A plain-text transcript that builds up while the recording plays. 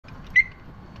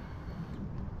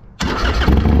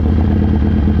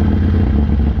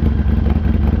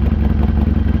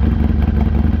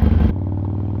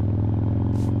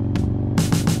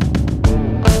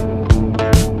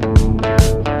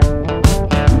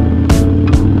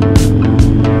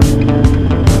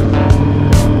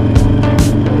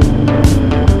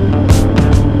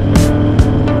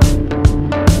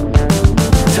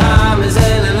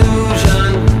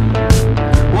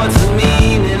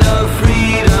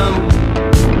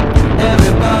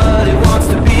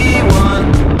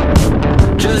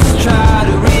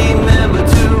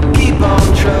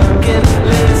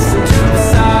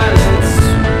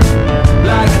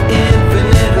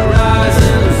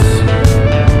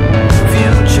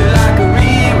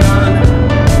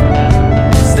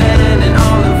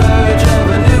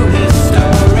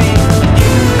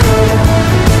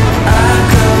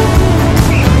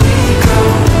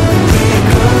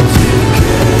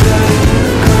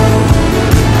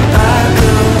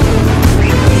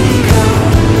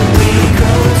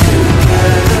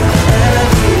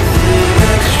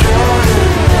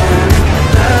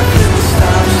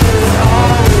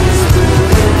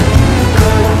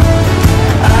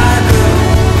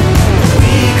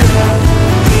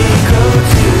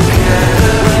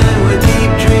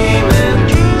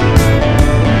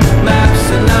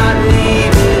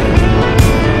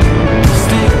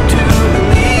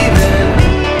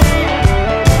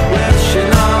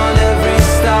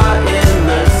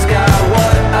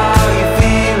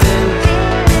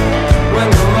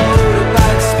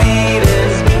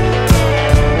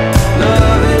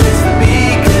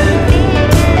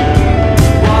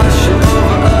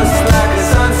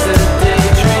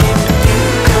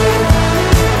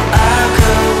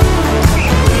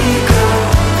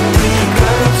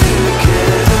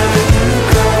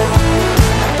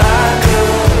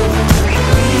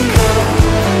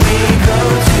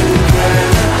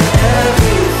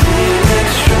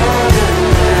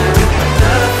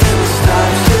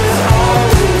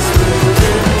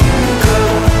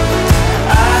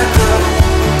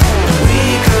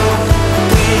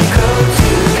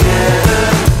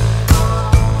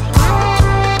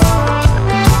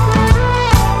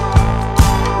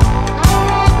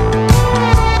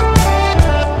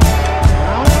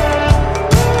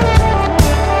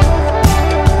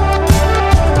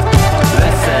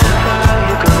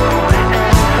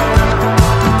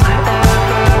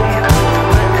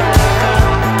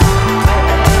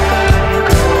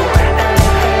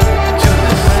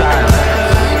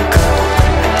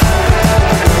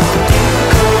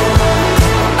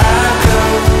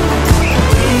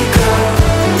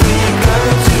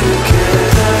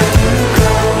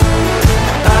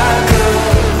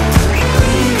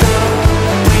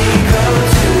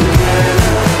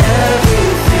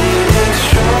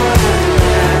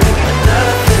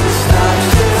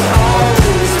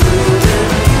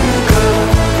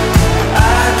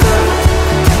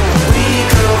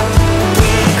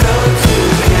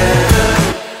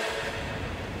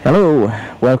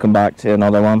welcome back to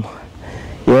another one.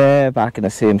 Yeah, back in the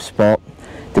same spot.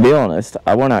 To be honest,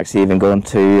 I wasn't actually even going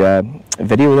to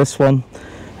video this one.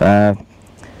 I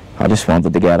just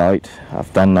wanted to get out.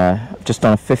 I've just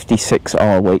done a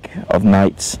 56-hour week of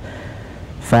nights.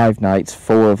 5 nights,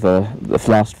 4 of the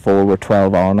last 4 were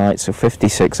 12-hour nights, so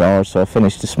 56 hours. So I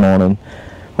finished this morning,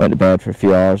 went to bed for a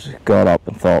few hours, got up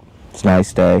and thought, it's a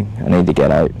nice day, I need to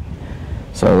get out.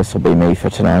 So this will be me for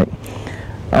tonight.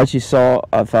 As you saw,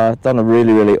 I've done a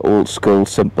really old school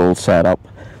simple setup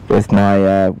with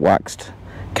my waxed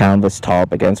canvas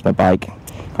top against my bike.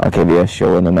 I'll give you a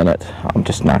show in a minute. I'm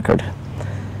just knackered.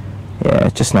 Yeah,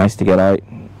 it's just nice to get out.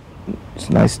 It's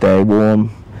a nice day,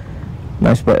 warm,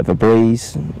 nice bit of a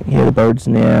breeze. You hear the birds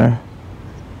in the air,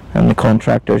 and the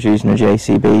contractors using their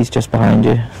JCBs just behind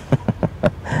you.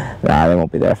 Nah, they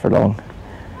won't be there for long.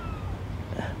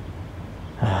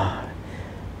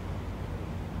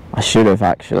 I should have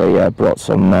actually brought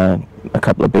a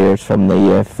couple of beers from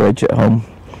the fridge at home,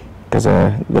 because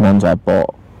the ones I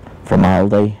bought from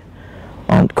Aldi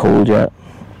aren't cold yet.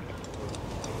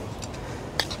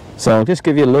 So I'll just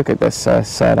give you a look at this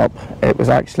setup. It was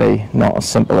actually not as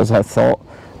simple as I thought.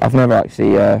 I've never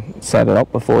actually set it up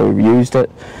before we used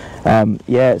it.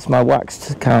 Yeah, it's my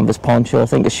waxed canvas poncho. I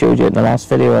think I showed you it in the last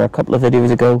video or a couple of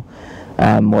videos ago,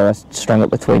 where I strung it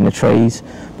between the trees,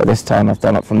 but this time I've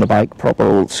done it from the bike, proper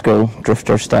old school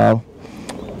drifter style.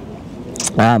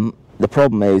 The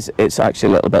problem is it's actually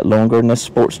a little bit longer than this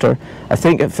Sportster. I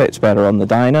think it fits better on the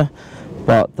Dyna,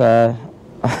 but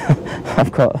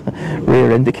I've got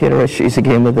rear indicator issues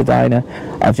again with the Dyna.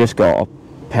 I've just got a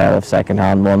pair of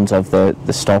second-hand ones of the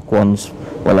stock ones.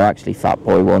 Well, they're actually Fat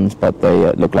Boy ones, but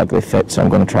they look like they fit, so I'm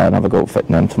going to try and have a go at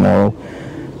fitting them tomorrow.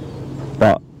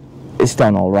 But it's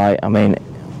done all right. I mean,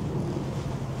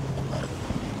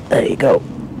 there you go.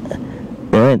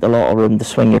 There ain't a lot of room to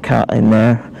swing your cat in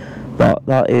there. But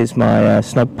that is my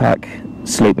Snug Pack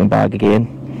sleeping bag again,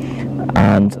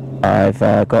 and I've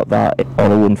got that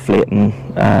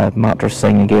auto-inflating mattress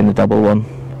thing again, the double one.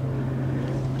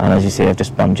 And as you see, I've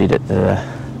just bungeed it to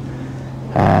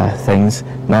the things.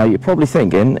 Now you're probably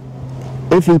thinking,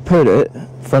 if he put it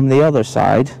from the other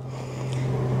side,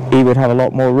 he would have a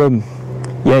lot more room.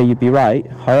 Yeah, you'd be right.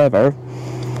 However,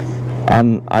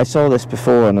 and I saw this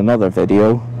before in another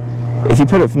video, if you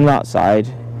put it from that side,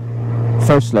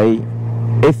 firstly,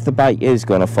 if the bike is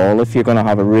going to fall, if you're going to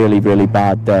have a really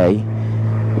bad day,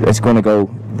 it's going to go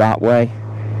that way.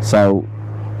 So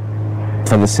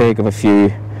for the sake of a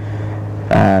few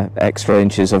extra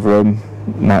inches of room,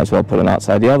 might as well put it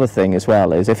outside. The other thing as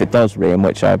well is, if it does rain,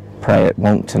 which I pray it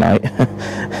won't tonight,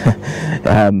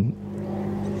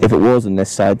 if it was on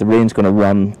this side, the rain's going to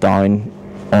run down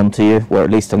onto you, where at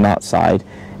least on that side,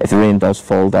 if the rain does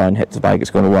fall down, hit the bike,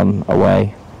 it's going to run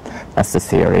away. That's the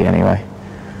theory anyway.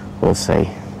 We'll see.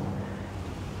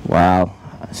 Wow,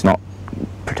 it's not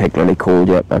particularly cold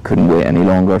yet, but I couldn't wait any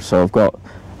longer. So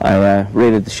I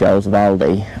raided the shelves of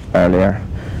Aldi earlier,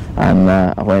 and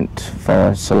I went for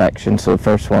a selection. So the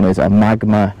first one is a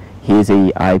Magma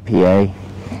Hazy IPA,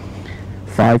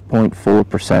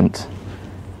 5.4%.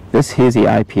 This hazy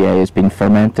IPA has been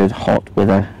fermented hot with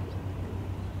a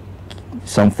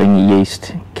something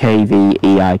yeast,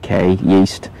 KVEIK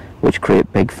yeast, which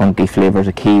create big funky flavours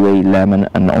of kiwi, lemon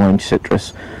and orange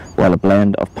citrus, while a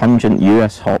blend of pungent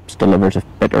US hops delivers a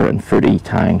bitter and fruity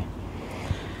tang.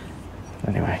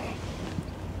 Anyway,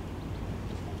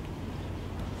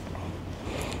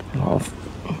 a lot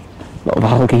of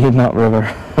algae in that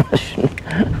river.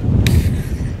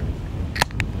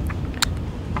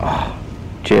 Oh,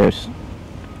 cheers.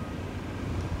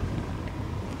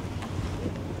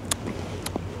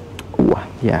 Oh,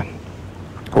 yeah.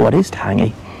 Oh, it is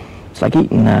tangy. It's like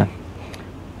eating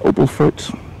opal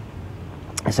fruits,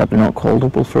 except they're not called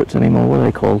opal fruits anymore. What are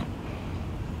they called?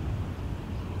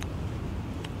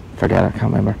 Forget, I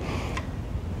can't remember.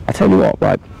 I tell you what,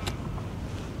 right,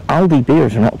 Aldi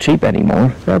beers are not cheap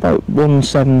anymore. They're about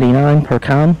 $1.79 per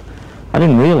can. I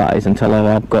didn't realise until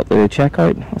I got the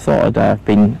checkout. I thought I'd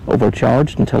been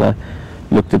overcharged until I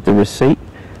looked at the receipt.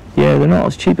 Yeah, they're not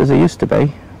as cheap as they used to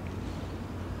be.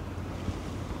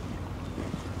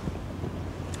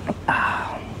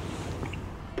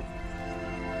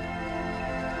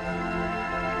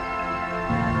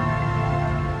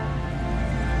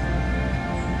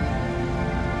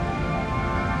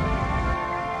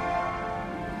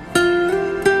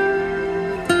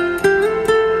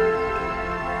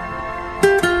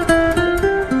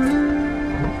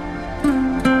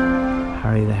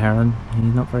 The heron,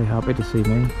 he's not very happy to see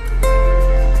me.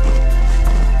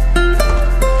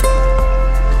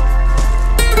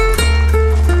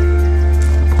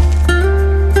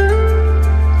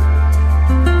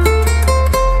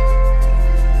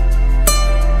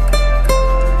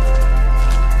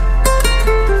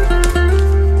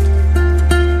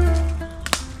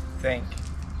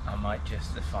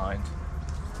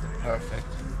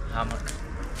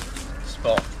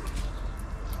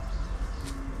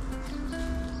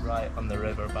 right on the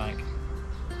riverbank.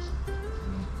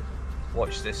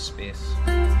 Watch this space.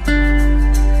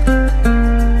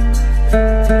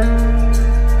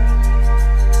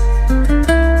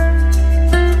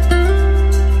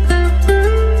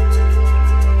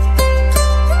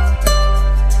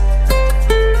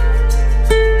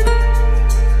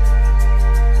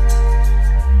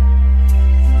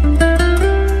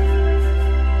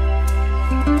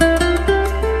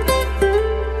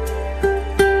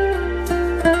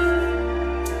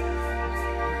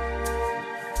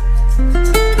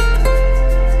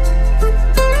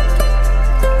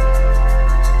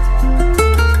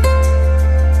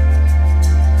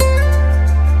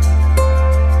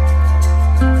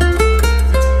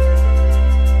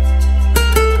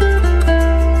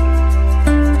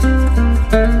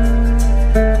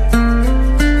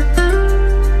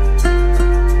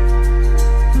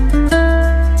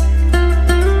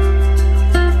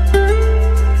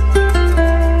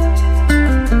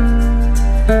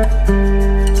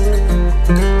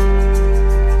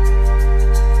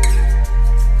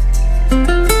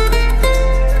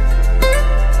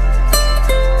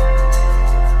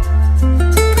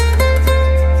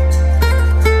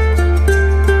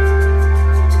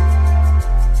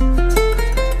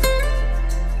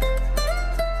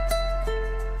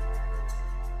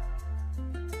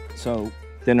 So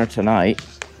dinner tonight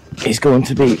is going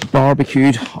to be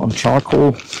barbecued on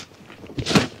charcoal.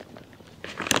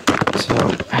 So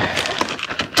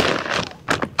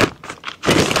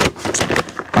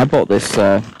I bought this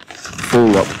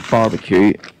full up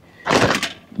barbecue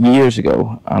years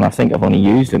ago, and I think I've only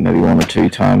used it maybe 1 or 2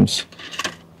 times.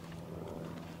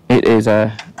 It is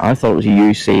I thought it was a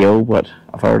UCO, but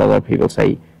I've heard other people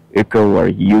say UCO or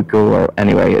UCO, or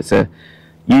anyway, it's a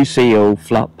UCO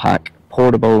flat pack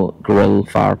portable grill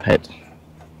fire pit.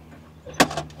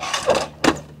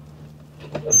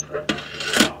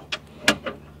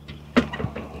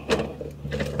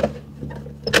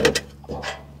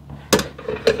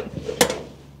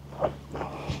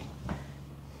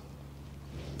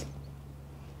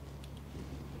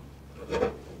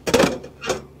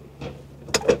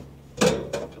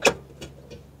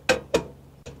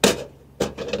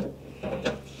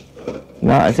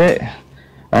 That is it.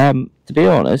 To be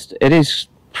honest, it is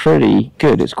pretty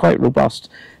good. It's quite robust.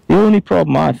 The only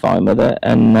problem I find with it,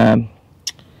 and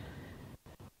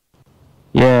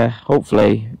yeah,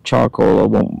 hopefully charcoal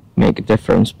won't make a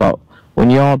difference, but when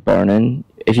you are burning,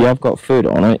 if you have got food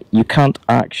on it, you can't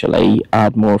actually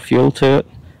add more fuel to it.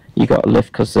 You got to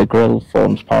lift, because the grill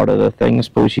forms part of the thing. I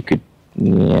suppose you could,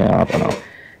 yeah, I don't know.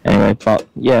 Anyway, but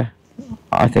yeah,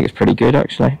 I think it's pretty good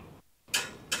actually.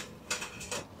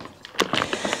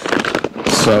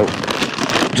 So,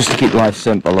 just to keep life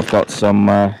simple, I've got some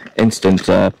instant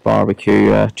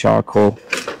barbecue charcoal.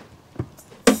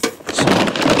 So,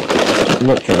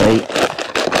 luckily,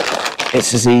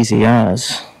 it's as easy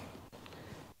as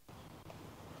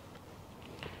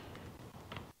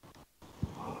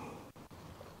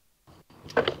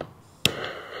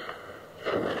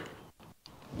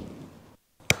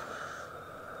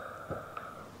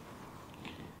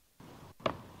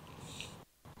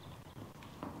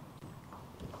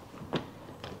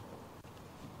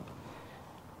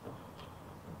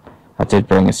I did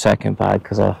bring a second bag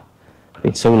because it's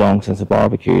been so long since I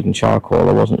barbecued and charcoal,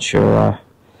 I wasn't sure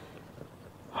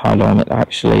how long it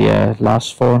actually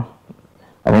lasts for.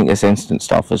 I think this instant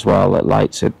stuff as well, it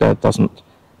lights, it doesn't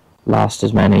last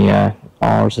as many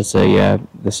hours as the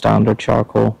standard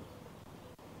charcoal.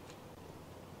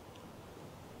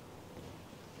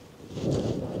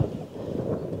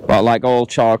 But like all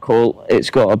charcoal,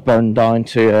 it's got to burn down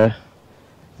to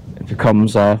it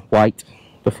becomes white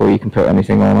before you can put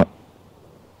anything on it.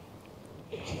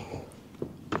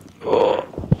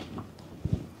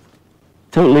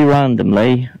 Totally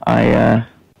randomly, I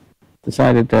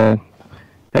decided to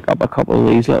pick up a couple of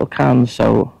these little cans.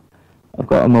 So I've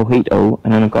got a mojito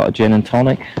and then I've got a gin and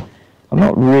tonic. I'm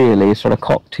not really a sort of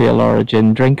cocktail or a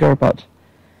gin drinker, but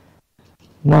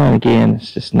now and again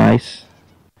it's just nice.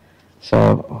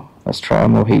 So let's try a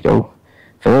mojito.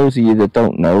 For those of you that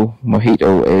don't know,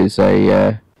 mojito is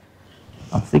I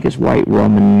think it's white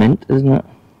rum and mint, isn't it?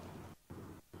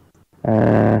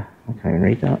 I can't even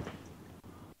read that.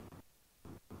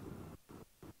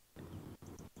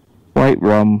 White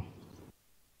rum,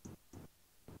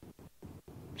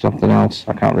 something else,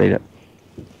 I can't read it.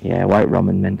 Yeah, white rum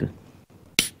and mint.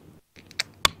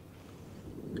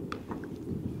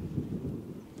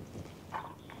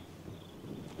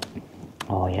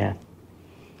 Oh yeah.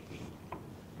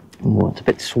 Oh, it's a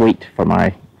bit sweet for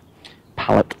my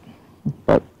palate,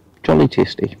 but jolly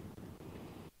tasty.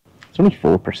 It's only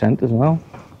 4% as well.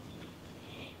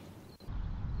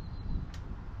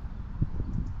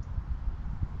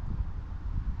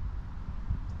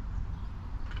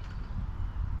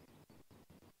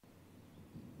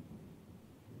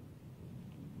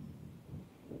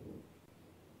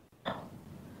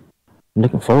 I'm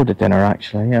looking forward to dinner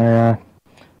actually. I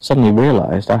suddenly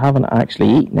realised I haven't actually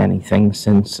eaten anything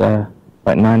since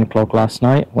about 9 o'clock last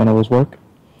night when I was work.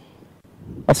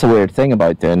 That's the weird thing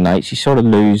about doing nights, you sort of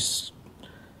lose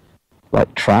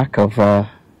like track of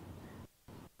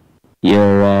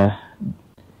your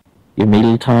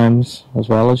meal times as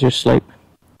well as your sleep.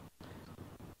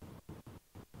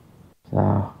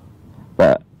 So,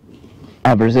 but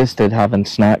I've resisted having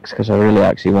snacks because I really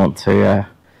actually want to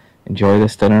enjoy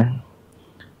this dinner.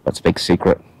 That's a big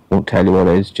secret. Won't tell you what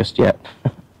it is just yet.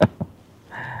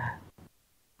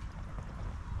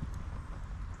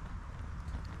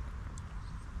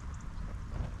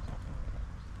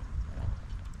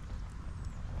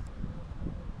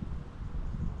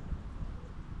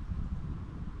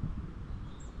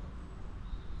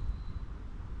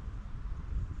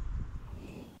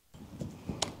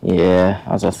 Yeah,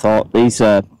 as I thought, these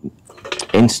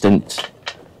instant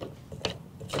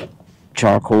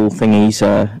charcoal thingies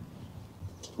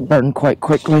burn quite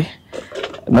quickly.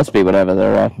 It must be whatever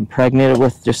they're impregnated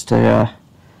with just to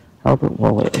help it.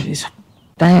 Well, it is.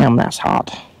 Damn, that's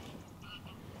hot.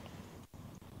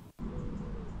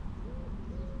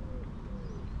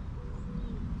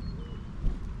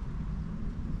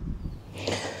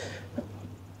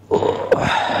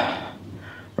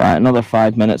 Right, another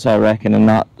 5 minutes I reckon, and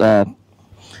that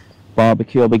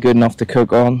barbecue will be good enough to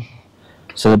cook on.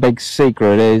 So the big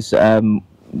secret is there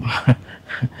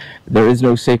is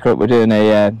no secret. We're doing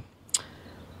a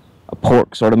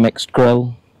pork sort of mixed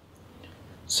grill.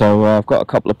 So I've got a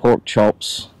couple of pork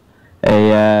chops,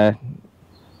 a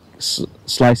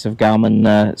slice of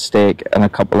gammon steak, and a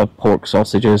couple of pork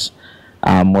sausages,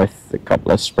 with a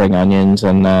couple of spring onions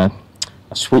and a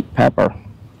sweet pepper.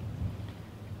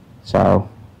 So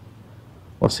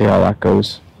we'll see how that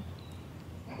goes.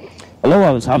 Although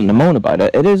I was having to moan about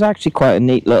it, it is actually quite a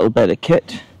neat little bit of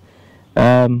kit.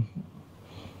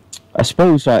 I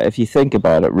suppose if you think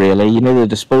about it really, you know the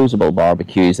disposable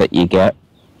barbecues that you get,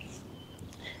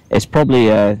 it's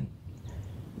probably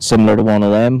similar to one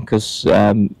of them, because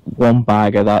one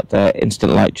bag of that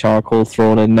instant light charcoal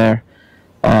thrown in there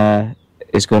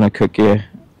is going to cook you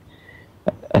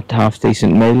a half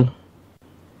decent meal,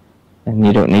 and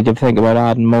you don't need to think about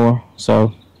adding more.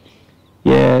 So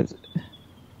yeah,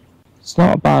 it's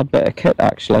not a bad bit of kit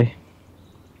actually.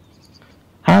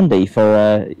 Handy for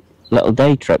a little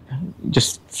day trip.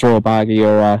 Just throw a bag of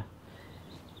your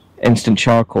instant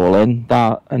charcoal in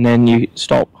that, and then you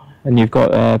stop, and you've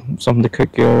got something to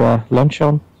cook your lunch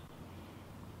on.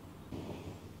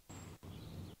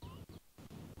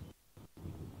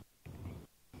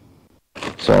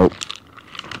 So, a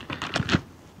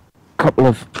couple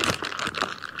of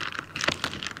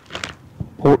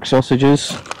pork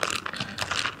sausages, a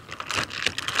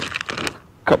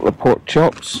couple of pork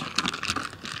chops,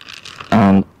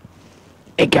 and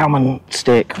a gammon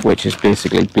steak, which is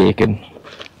basically bacon,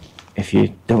 if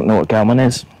you don't know what gammon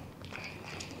is.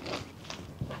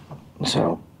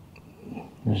 So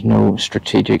there's no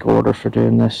strategic order for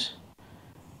doing this.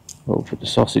 We'll put the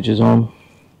sausages on,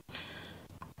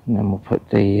 and then we'll put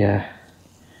the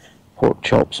pork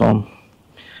chops on.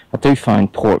 I do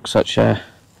find pork such an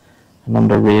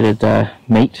underrated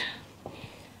meat,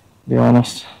 to be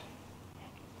honest.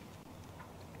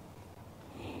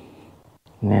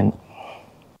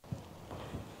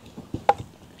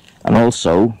 And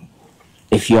also,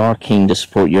 if you are keen to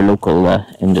support your local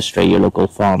industry, your local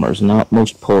farmers, and that,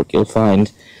 most pork you'll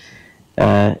find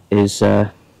is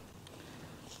done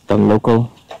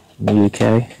local in the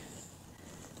UK.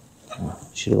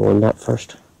 Should have oiled that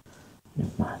first.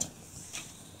 Never mind.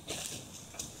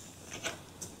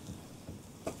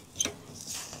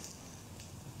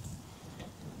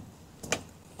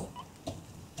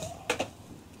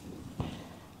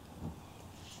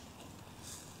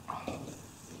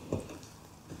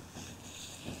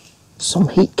 Some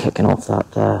heat kicking off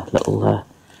that little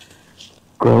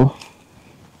grill.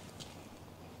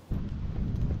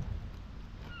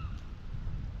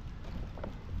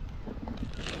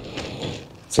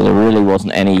 So there really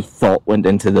wasn't any thought went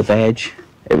into the veg.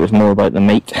 It was more about the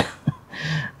meat.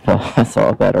 But I thought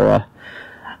I'd better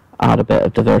add a bit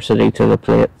of diversity to the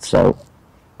plate. So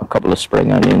a couple of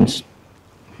spring onions.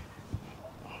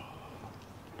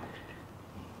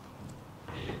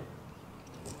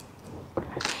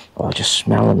 Oh, just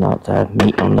smelling that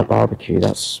meat on the barbecue,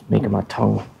 that's making my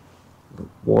tongue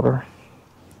water.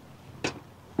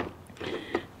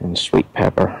 And sweet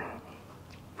pepper.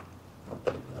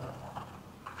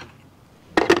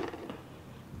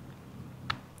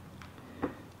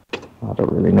 I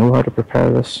don't really know how to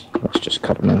prepare this. Let's just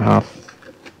cut them in half.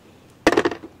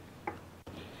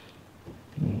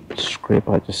 And scrape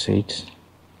out the seeds.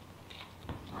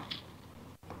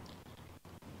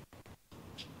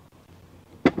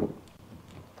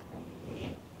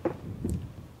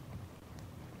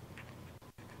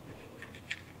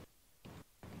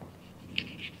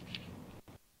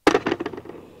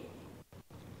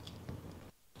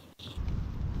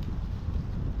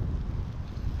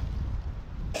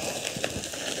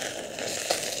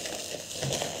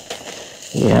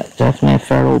 Yeah, definitely a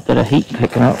fair old bit of heat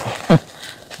picking up.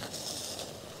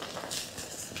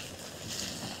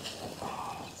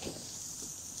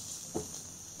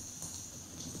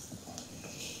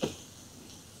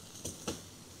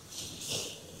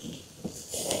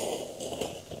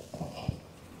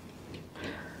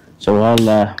 So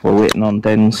while we're waiting on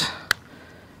Dins,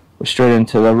 we're straight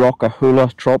into the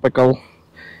Rockahula Tropical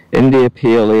India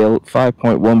Pale Ale,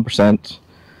 5.1%.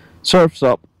 Surfs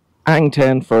up Ang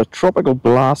 10 for a tropical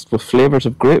blast with flavours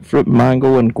of grapefruit,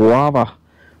 mango and guava,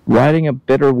 riding a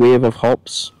bitter wave of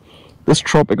hops. This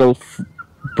tropical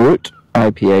brute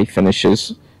IPA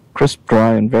finishes crisp,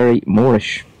 dry and very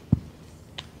Moorish.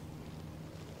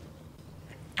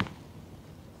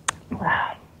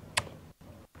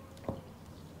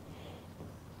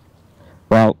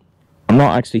 Well, I'm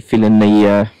not actually feeling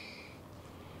the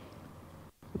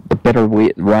bitter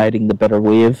wave, riding the bitter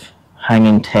wave,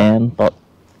 hanging 10, but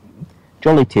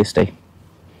jolly tasty.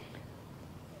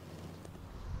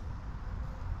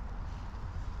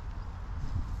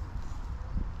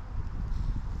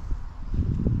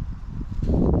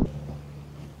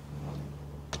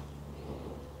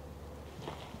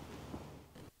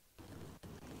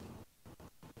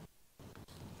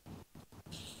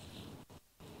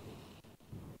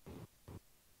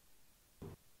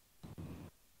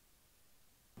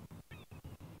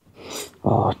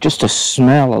 Oh, just a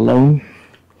smell alone.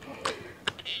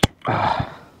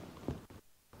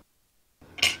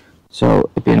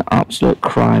 So it'd be an absolute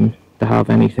crime to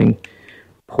have anything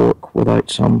pork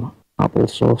without some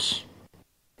applesauce.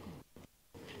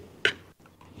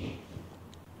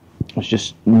 There's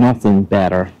just nothing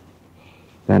better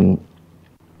than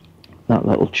that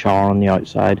little char on the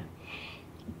outside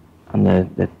and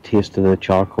the taste of the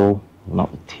charcoal. Well,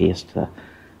 not the taste,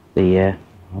 the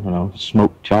I don't know,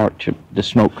 smoked char, the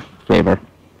smoke flavour.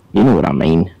 You know what I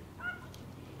mean.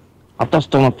 I've just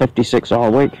done a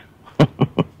 56-hour week.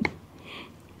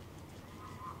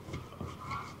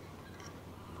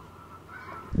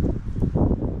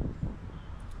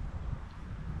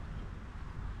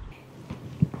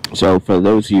 So for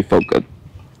those of you folk that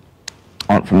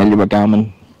aren't familiar with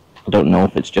gammon, I don't know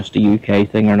if it's just a UK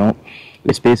thing or not.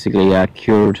 It's basically a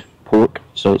cured pork,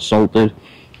 so it's salted,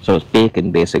 so it's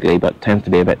bacon basically, but it tends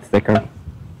to be a bit thicker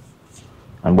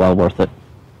and well worth it.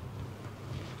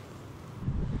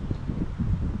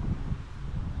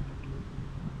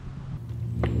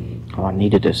 Oh, I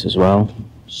needed this as well.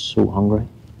 So hungry.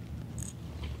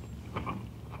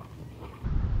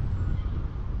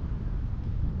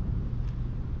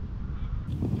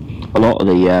 A lot of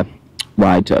the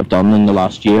rides that I've done in the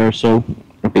last year or so,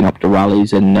 I've been up to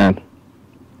rallies in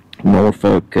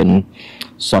Norfolk and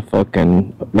Suffolk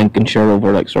and Lincolnshire,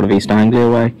 over like sort of East Anglia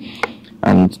way,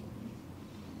 and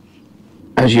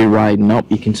as you're riding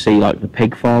up you can see like the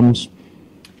pig farms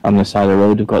on the side of the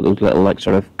road. They've got those little like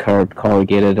sort of curved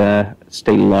corrugated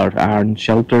steel or iron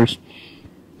shelters.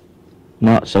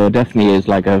 Not so it definitely is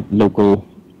like a local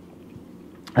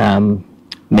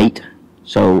meat.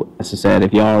 So as I said,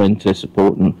 if you are into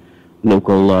supporting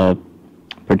local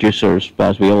producers,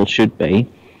 as we all should be,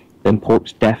 then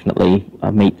pork's definitely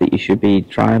a meat that you should be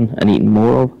trying and eating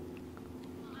more of.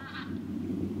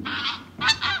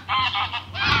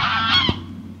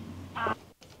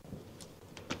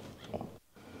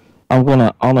 I'm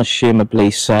gonna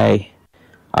unashamedly say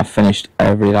I finished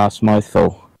every last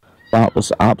mouthful. That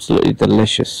was absolutely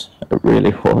delicious. It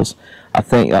really was. I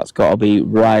think that's got to be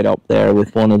right up there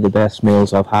with one of the best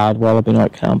meals I've had while I've been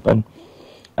out camping.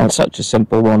 And such a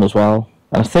simple one as well.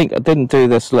 And I think I didn't do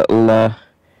this little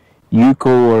Yuko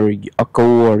or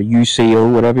Yucko or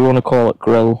UCO, whatever you want to call it,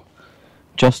 grill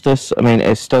justice. I mean,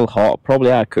 it's still hot.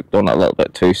 Probably I cooked on it a little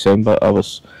bit too soon, but I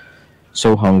was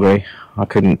so hungry I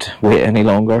couldn't wait any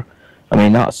longer. I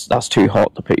mean, that's too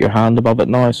hot to put your hand above it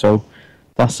now, so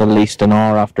that's at least an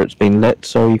hour after it's been lit,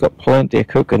 so you've got plenty of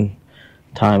cooking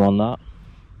time on that.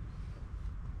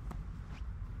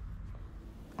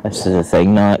 This is the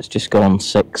thing now, it's just gone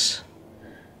 6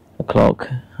 o'clock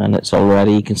and it's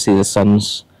already, you can see the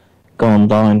sun's gone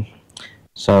down,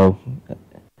 so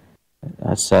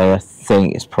I'd say I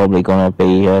think it's probably going to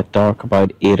be dark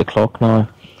about 8 o'clock now,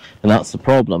 and that's the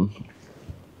problem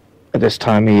at this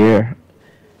time of year.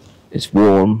 It's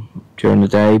warm during the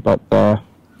day, but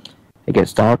it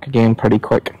gets dark again pretty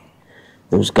quick.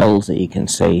 Those gulls that you can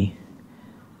see,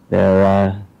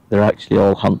 they're actually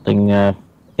all hunting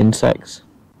insects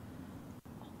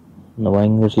on the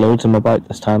wing. There's loads of them about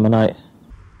this time of night.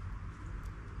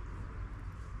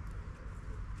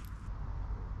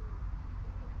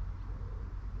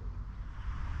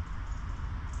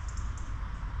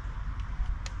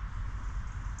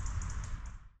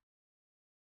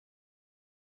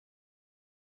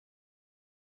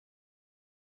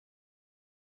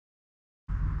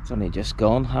 It's only just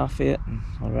gone 8:30 and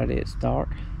already it's dark.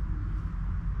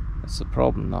 That's the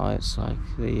problem now, it's like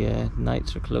the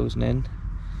nights are closing in.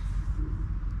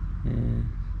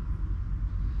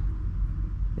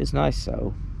 It's nice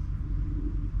though,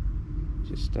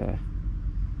 just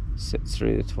sit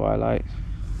through the twilight.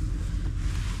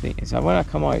 The thing is, when I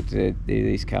come out to do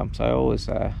these camps, I always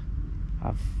have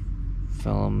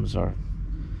films or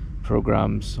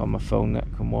programs on my phone that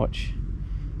I can watch,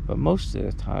 but most of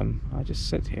the time I just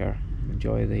sit here and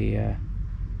enjoy the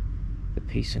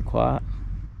peace and quiet.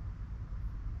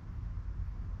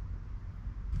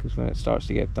 Because when it starts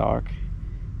to get dark,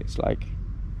 it's like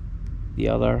the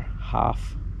other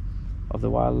half of the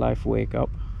wildlife wake up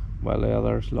while the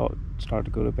others start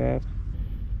to go to bed.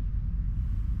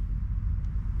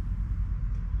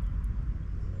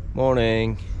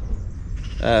 Morning.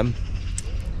 I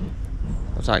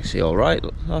was actually alright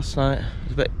last night. It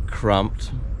was a bit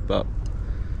cramped, but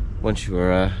once you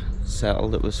were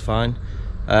settled it was fine.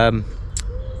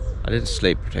 I didn't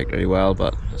sleep particularly well,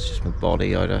 but it's just my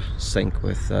body out of sync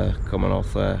with coming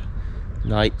off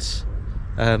nights.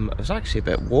 It was actually a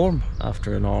bit warm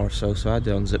after an hour or so, so I had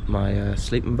to unzip my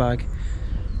sleeping bag.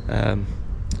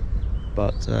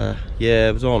 But yeah,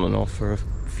 it was on and off for a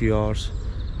few hours,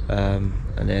 and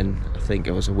then I think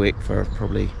I was awake for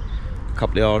probably a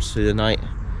couple of hours through the night,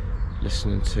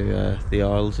 listening to the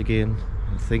owls again.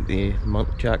 I think the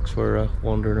muntjacks were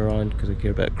wandering around because I could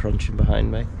hear a bit of crunching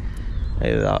behind me.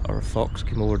 Either that or a fox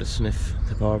came over to sniff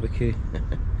the barbecue.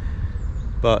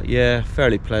 But yeah,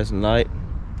 fairly pleasant night.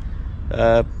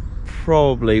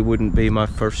 Probably wouldn't be my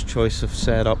first choice of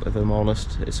setup, if I'm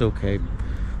honest. It's okay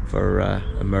for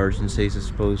emergencies, I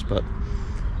suppose, but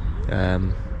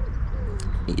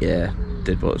yeah,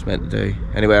 did what it was meant to do.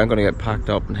 Anyway, I'm going to get packed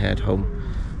up and head home,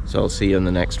 so I'll see you in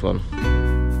the next one.